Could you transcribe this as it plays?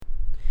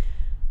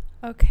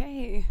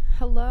Okay,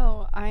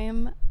 hello, I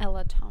am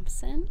Ella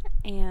Thompson,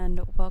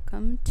 and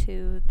welcome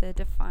to the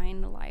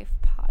Define Life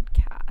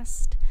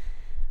podcast.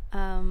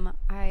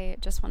 I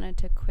just wanted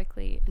to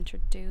quickly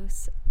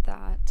introduce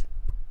that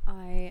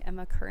I am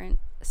a current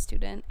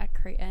student at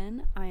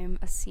Creighton. I am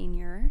a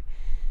senior,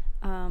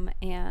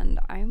 and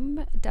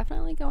I'm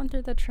definitely going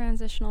through the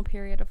transitional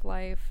period of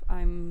life.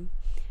 I'm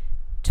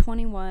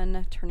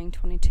 21, turning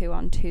 22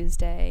 on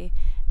Tuesday,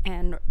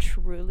 and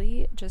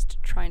truly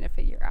just trying to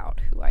figure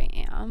out who I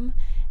am.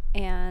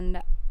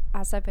 And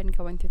as I've been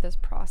going through this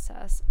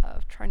process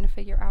of trying to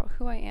figure out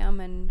who I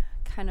am and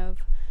kind of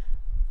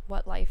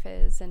what life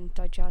is and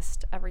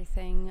digest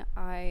everything,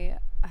 I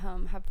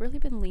have really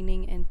been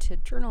leaning into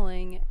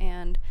journaling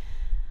and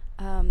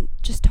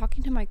just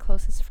talking to my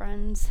closest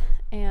friends.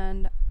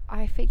 And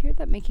I figured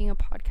that making a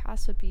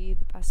podcast would be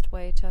the best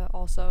way to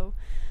also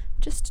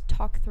just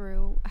talk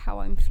through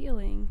how I'm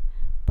feeling,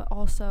 but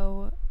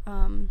also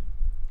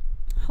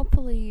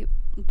hopefully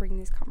bring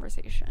these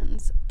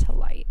conversations to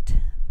light.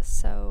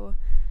 So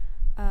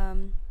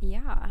I'm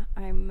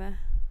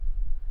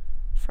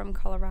from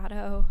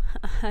Colorado.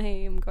 I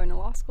am going to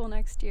law school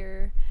next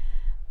year,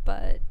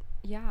 but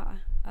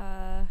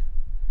I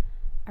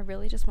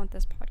really just want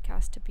this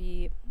podcast to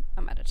be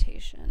a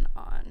meditation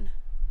on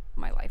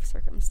my life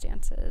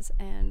circumstances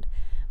and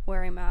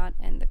where I'm at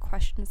and the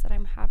questions that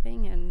I'm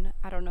having. And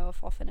I don't know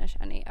if I'll finish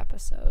any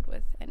episode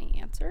with any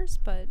answers,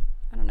 but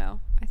I don't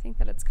know. I think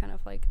that it's kind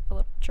of like a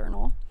little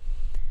journal.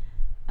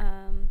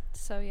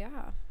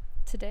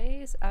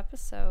 Today's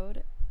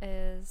episode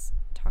is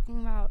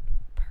talking about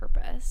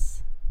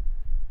purpose.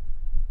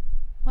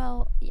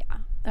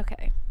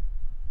 Okay.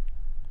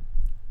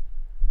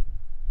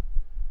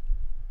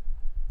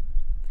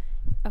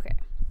 Okay,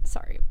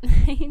 sorry.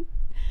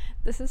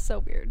 This is so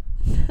weird.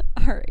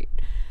 Alright.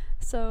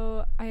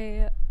 So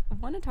I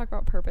want to talk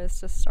about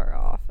purpose to start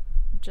off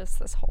just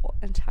this whole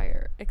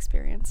entire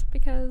experience,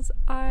 because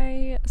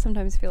I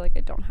sometimes feel like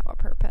I don't have a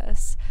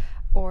purpose,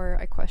 or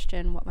I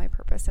question what my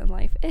purpose in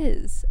life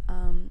is.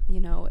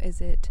 Is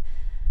it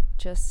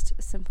just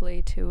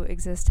simply to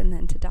exist and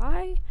then to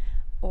die?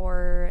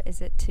 Or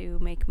is it to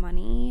make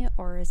money?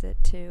 Or is it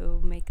to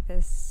make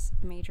this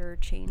major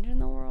change in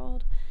the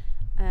world?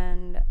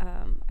 And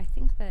I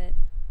think that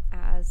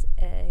as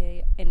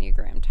a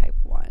Enneagram type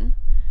 1,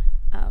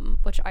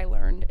 which I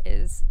learned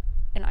is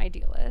an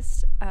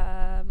idealist,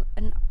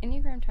 an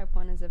Enneagram type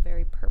 1 is a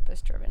very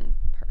purpose-driven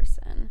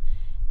person.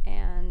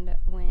 And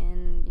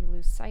when you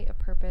lose sight of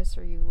purpose,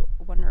 or you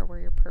wonder where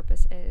your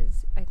purpose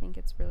is, I think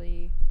it's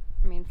really,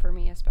 for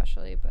me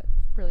especially, but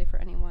really for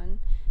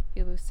anyone, if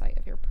you lose sight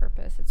of your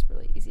purpose, it's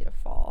really easy to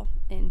fall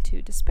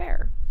into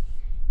despair.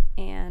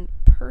 And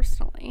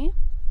personally,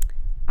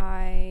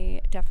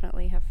 I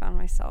definitely have found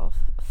myself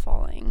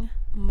falling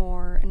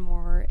more and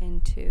more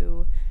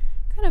into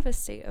kind of a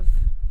state of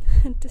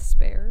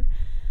despair,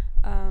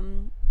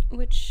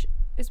 which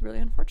is really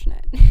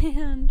unfortunate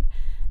and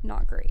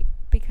not great,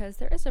 because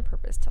there is a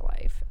purpose to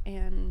life,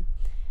 and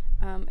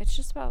it's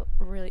just about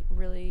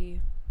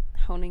really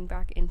honing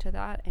back into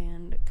that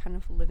and kind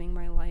of living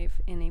my life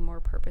in a more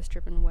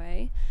purpose-driven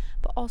way,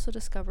 but also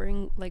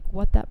discovering like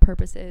what that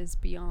purpose is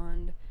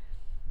beyond,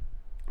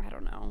 I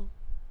don't know,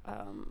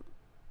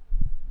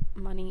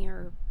 money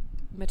or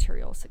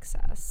material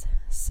success.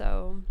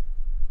 So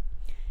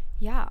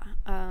I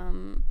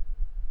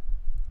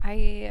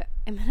am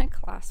in a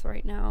class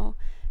right now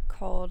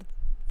called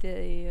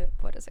the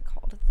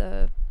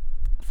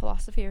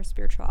philosophy or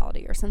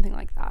spirituality or something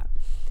like that,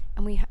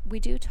 and we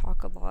do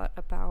talk a lot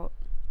about,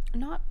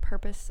 not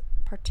purpose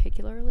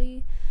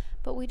particularly,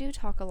 but we do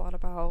talk a lot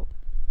about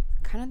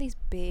kind of these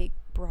big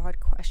broad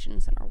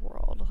questions in our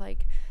world,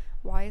 like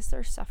why is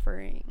there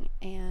suffering,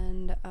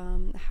 and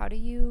how do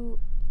you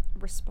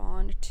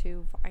respond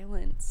to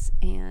violence,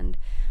 and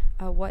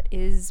what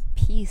is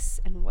peace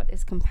and what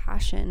is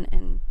compassion.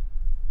 And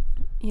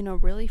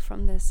really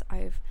from this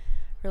I've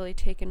really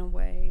taken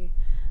away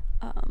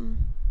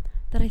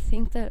that I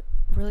think that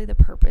really the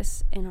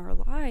purpose in our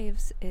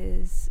lives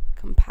is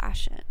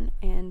compassion,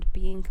 and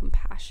being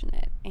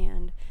compassionate,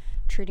 and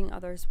treating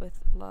others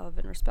with love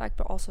and respect,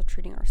 but also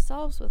treating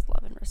ourselves with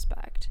love and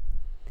respect.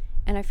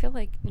 And I feel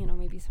like,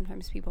 maybe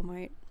sometimes people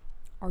might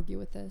argue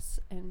with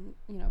this, and,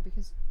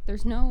 because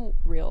there's no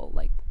real,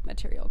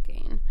 material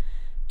gain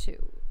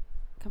to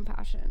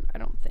compassion, I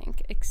don't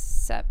think,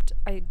 except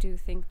I do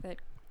think that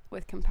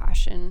with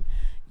compassion,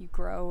 you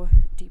grow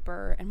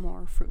deeper and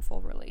more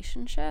fruitful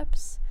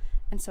relationships.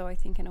 And so I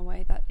think in a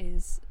way that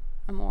is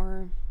a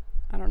more,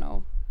 I don't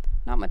know,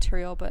 not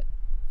material, but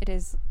it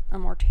is a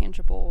more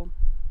tangible,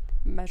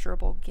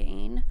 measurable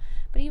gain.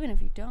 But even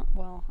if you don't,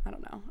 I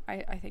don't know.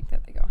 I think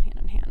that they go hand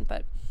in hand.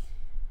 But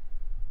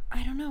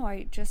I don't know.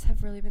 I just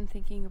have really been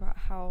thinking about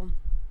how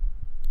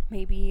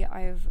maybe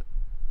I've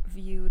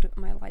viewed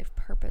my life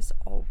purpose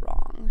all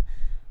wrong.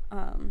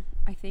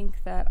 I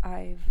think that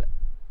I've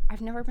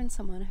never been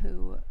someone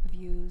who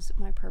views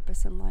my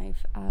purpose in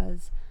life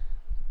as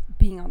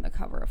being on the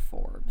cover of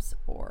Forbes,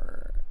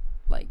 or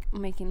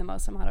making the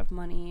most amount of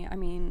money.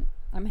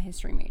 I'm a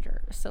history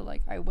major, so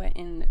like I went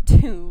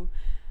into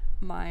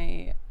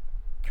my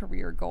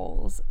career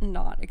goals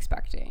not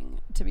expecting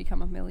to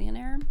become a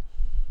millionaire.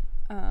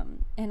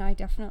 And I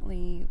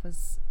definitely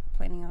was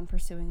planning on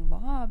pursuing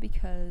law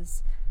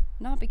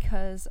not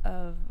because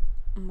of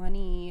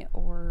money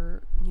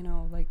or,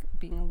 like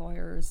being a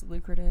lawyer is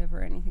lucrative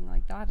or anything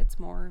like that. It's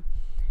more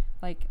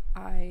like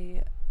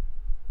I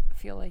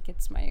feel like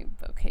it's my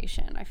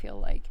vocation. I feel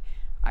like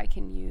I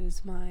can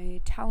use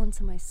my talents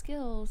and my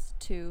skills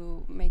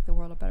to make the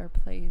world a better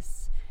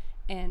place,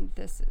 and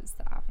this is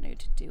the avenue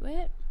to do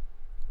it.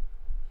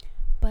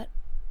 But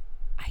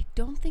I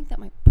don't think that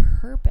my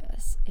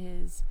purpose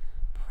is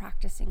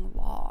practicing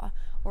law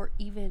or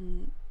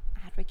even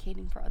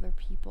advocating for other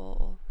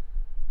people.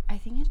 I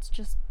think it's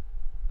just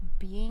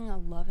being a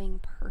loving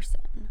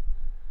person.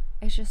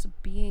 It's just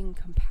being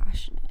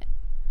compassionate.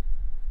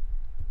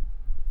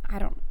 I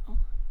don't know.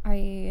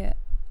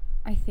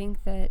 I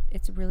think that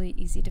it's really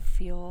easy to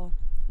feel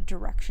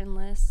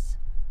directionless,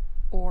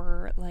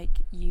 or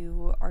like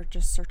you are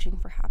just searching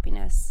for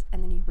happiness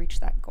and then you reach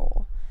that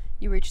goal.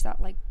 You reach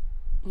that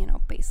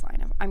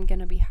baseline of I'm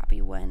gonna be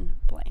happy when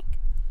blank,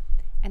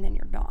 and then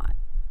you're not.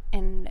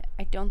 And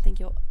I don't think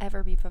you'll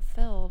ever be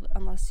fulfilled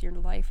unless your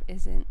life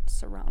isn't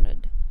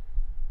surrounded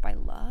by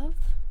love.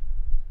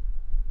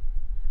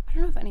 I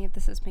don't know if any of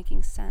this is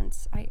making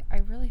sense. I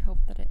really hope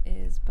that it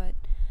is, but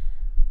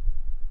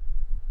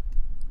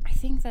I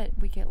think that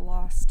we get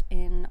lost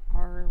in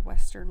our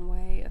Western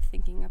way of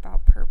thinking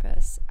about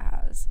purpose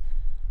as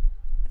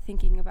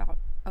thinking about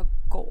a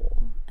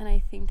goal. And I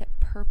think that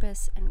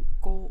purpose and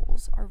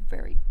goals are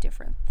very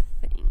different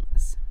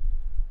things.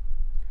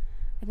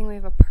 I think we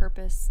have a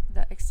purpose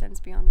that extends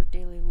beyond our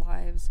daily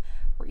lives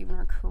or even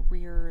our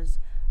careers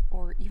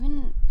or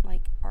even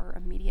like our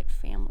immediate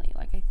family.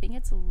 Like I think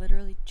it's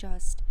literally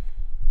just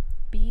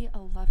be a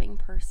loving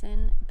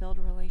person, build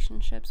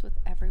relationships with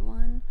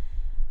everyone,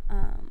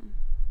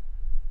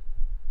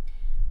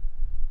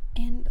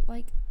 and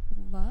like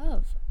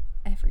love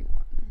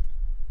everyone.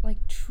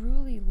 Like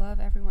truly love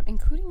everyone,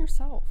 including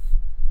yourself.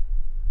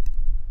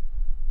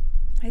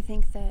 I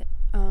think that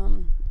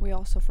we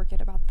also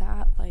forget about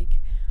that. Like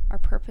our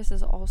purpose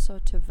is also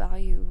to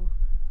value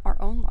our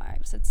own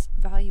lives. It's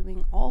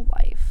valuing all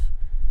life.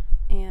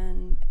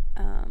 And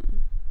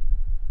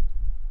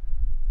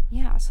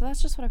so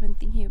that's just what I've been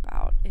thinking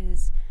about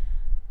is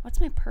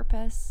what's my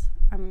purpose?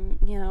 I'm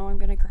going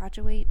to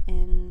graduate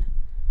in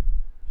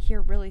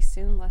here really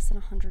soon, less than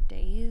 100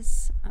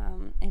 days,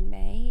 in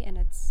May, and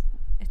it's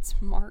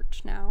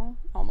March now,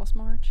 almost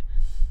March.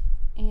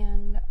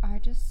 And I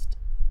just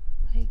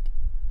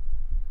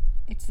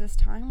it's this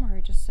time where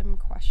I just am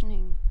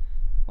questioning,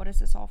 what is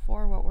this all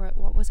for?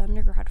 What was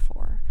undergrad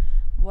for?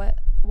 What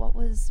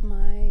was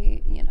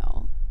my,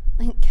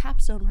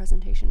 capstone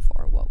presentation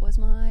for? What was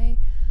my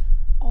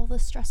all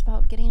this stress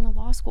about getting into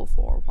law school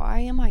for? Why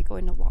am I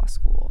going to law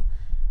school?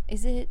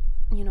 Is it,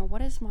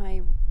 what is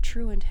my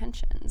true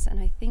intentions? And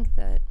I think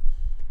that,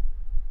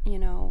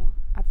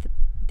 at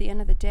the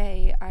end of the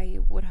day,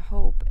 I would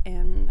hope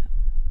and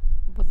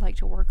would like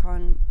to work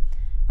on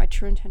my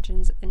true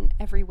intentions in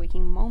every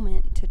waking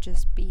moment to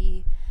just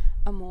be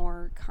a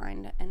more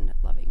kind and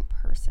loving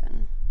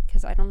person,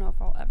 because I don't know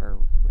if I'll ever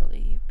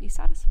really be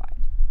satisfied.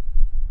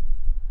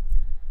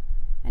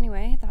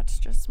 Anyway, that's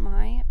just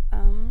my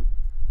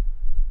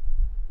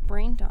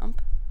brain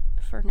dump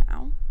for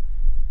now.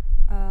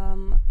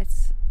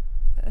 It's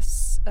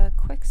a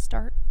quick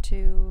start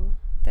to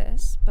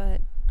this,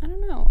 but I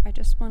don't know. I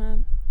just want to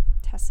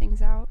test things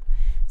out,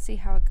 see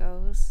how it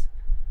goes.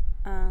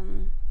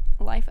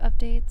 Life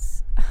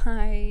updates.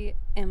 I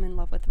am in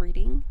love with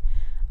reading.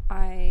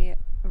 I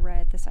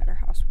read The Cider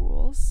House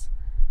Rules,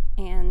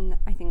 and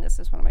I think this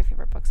is one of my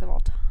favorite books of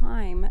all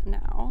time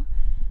now.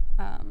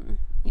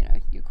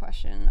 You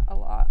question a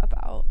lot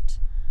about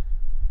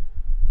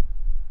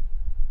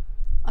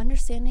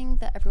understanding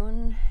that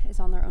everyone is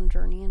on their own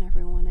journey, and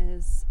everyone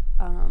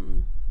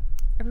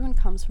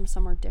comes from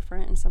somewhere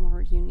different and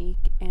somewhere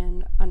unique,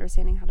 and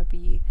understanding how to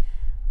be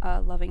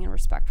loving and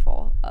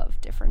respectful of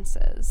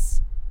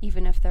differences,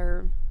 even if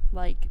they're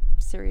like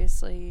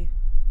seriously,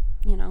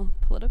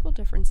 political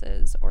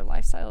differences or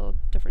lifestyle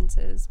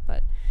differences,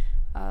 but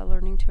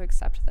learning to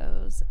accept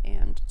those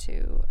and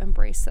to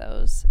embrace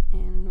those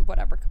in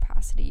whatever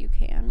capacity you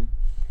can,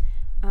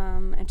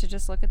 and to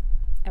just look at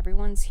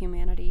everyone's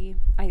humanity.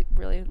 I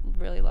really,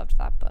 really loved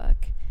that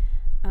book.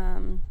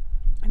 I'm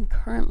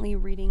currently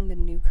reading The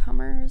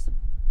Newcomers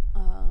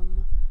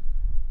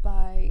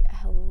by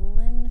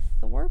Helen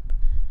Thorpe,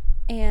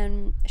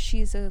 and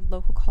she's a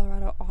local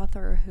Colorado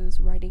author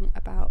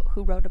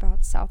who wrote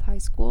about South High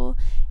School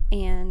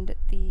and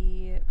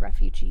the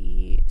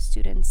refugee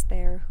students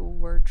there who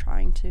were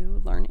trying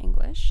to learn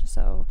English.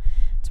 So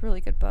it's a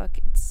really good book.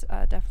 It's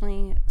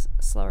definitely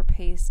slower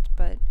paced,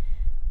 but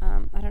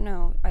I don't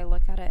know. I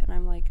look at it and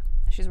I'm like,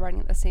 she's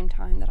writing at the same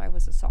time that I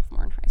was a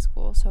sophomore in high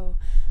school. So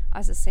I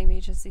was the same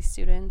age as these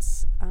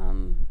students,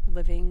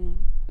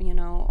 living,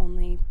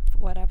 only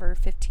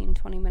 15,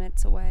 20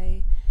 minutes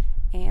away,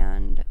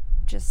 and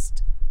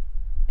just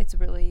it's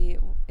really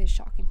is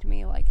shocking to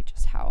me, like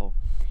just how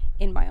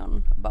in my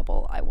own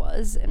bubble I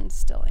was and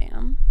still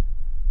am.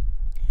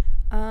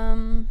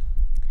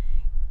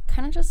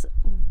 Kind of just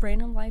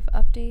random life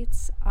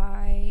updates.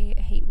 I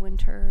hate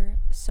winter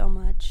so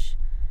much.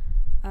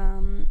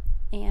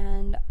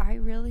 And I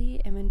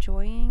really am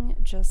enjoying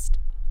just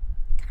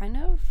kind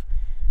of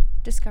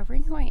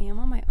discovering who I am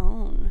on my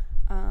own.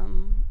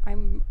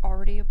 I'm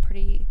already a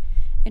pretty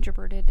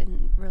introverted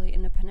and really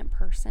independent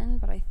person,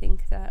 but I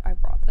think that I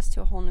brought this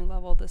to a whole new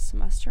level this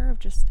semester of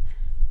just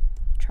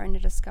trying to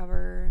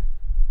discover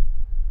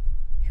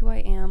who I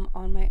am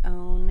on my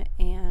own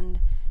and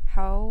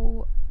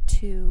how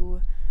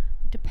to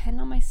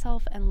depend on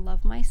myself and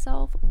love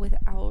myself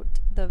without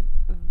the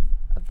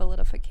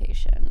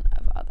vilification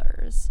of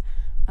others.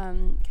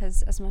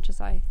 Because as much as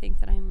I think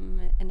that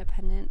I'm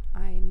independent,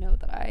 I know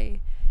that I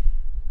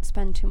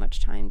spend too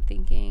much time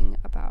thinking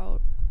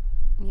about,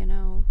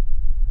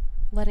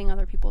 letting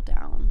other people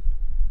down.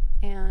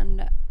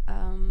 And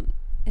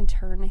in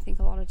turn, I think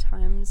a lot of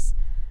times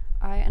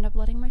I end up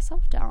letting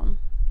myself down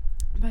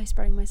by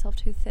spreading myself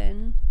too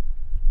thin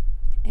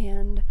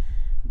and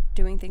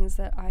doing things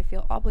that I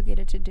feel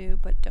obligated to do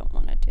but don't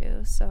want to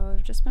do. So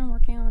I've just been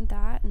working on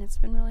that, and it's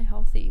been really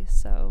healthy.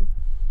 So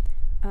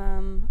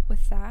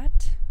with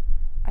that,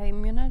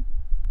 I'm gonna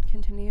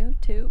continue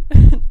to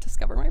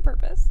discover my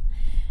purpose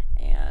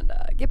and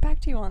get back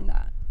to you on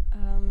that.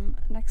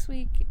 Next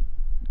week,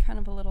 kind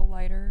of a little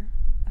lighter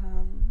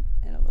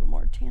and a little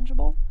more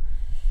tangible.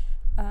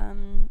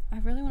 I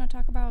really want to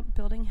talk about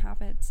building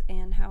habits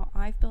and how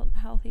I've built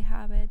healthy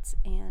habits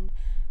and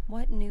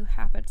what new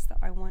habits that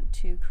I want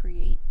to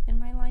create in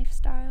my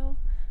lifestyle,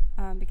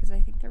 because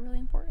I think they're really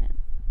important.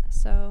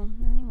 So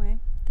anyway,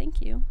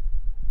 thank you.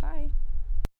 Bye.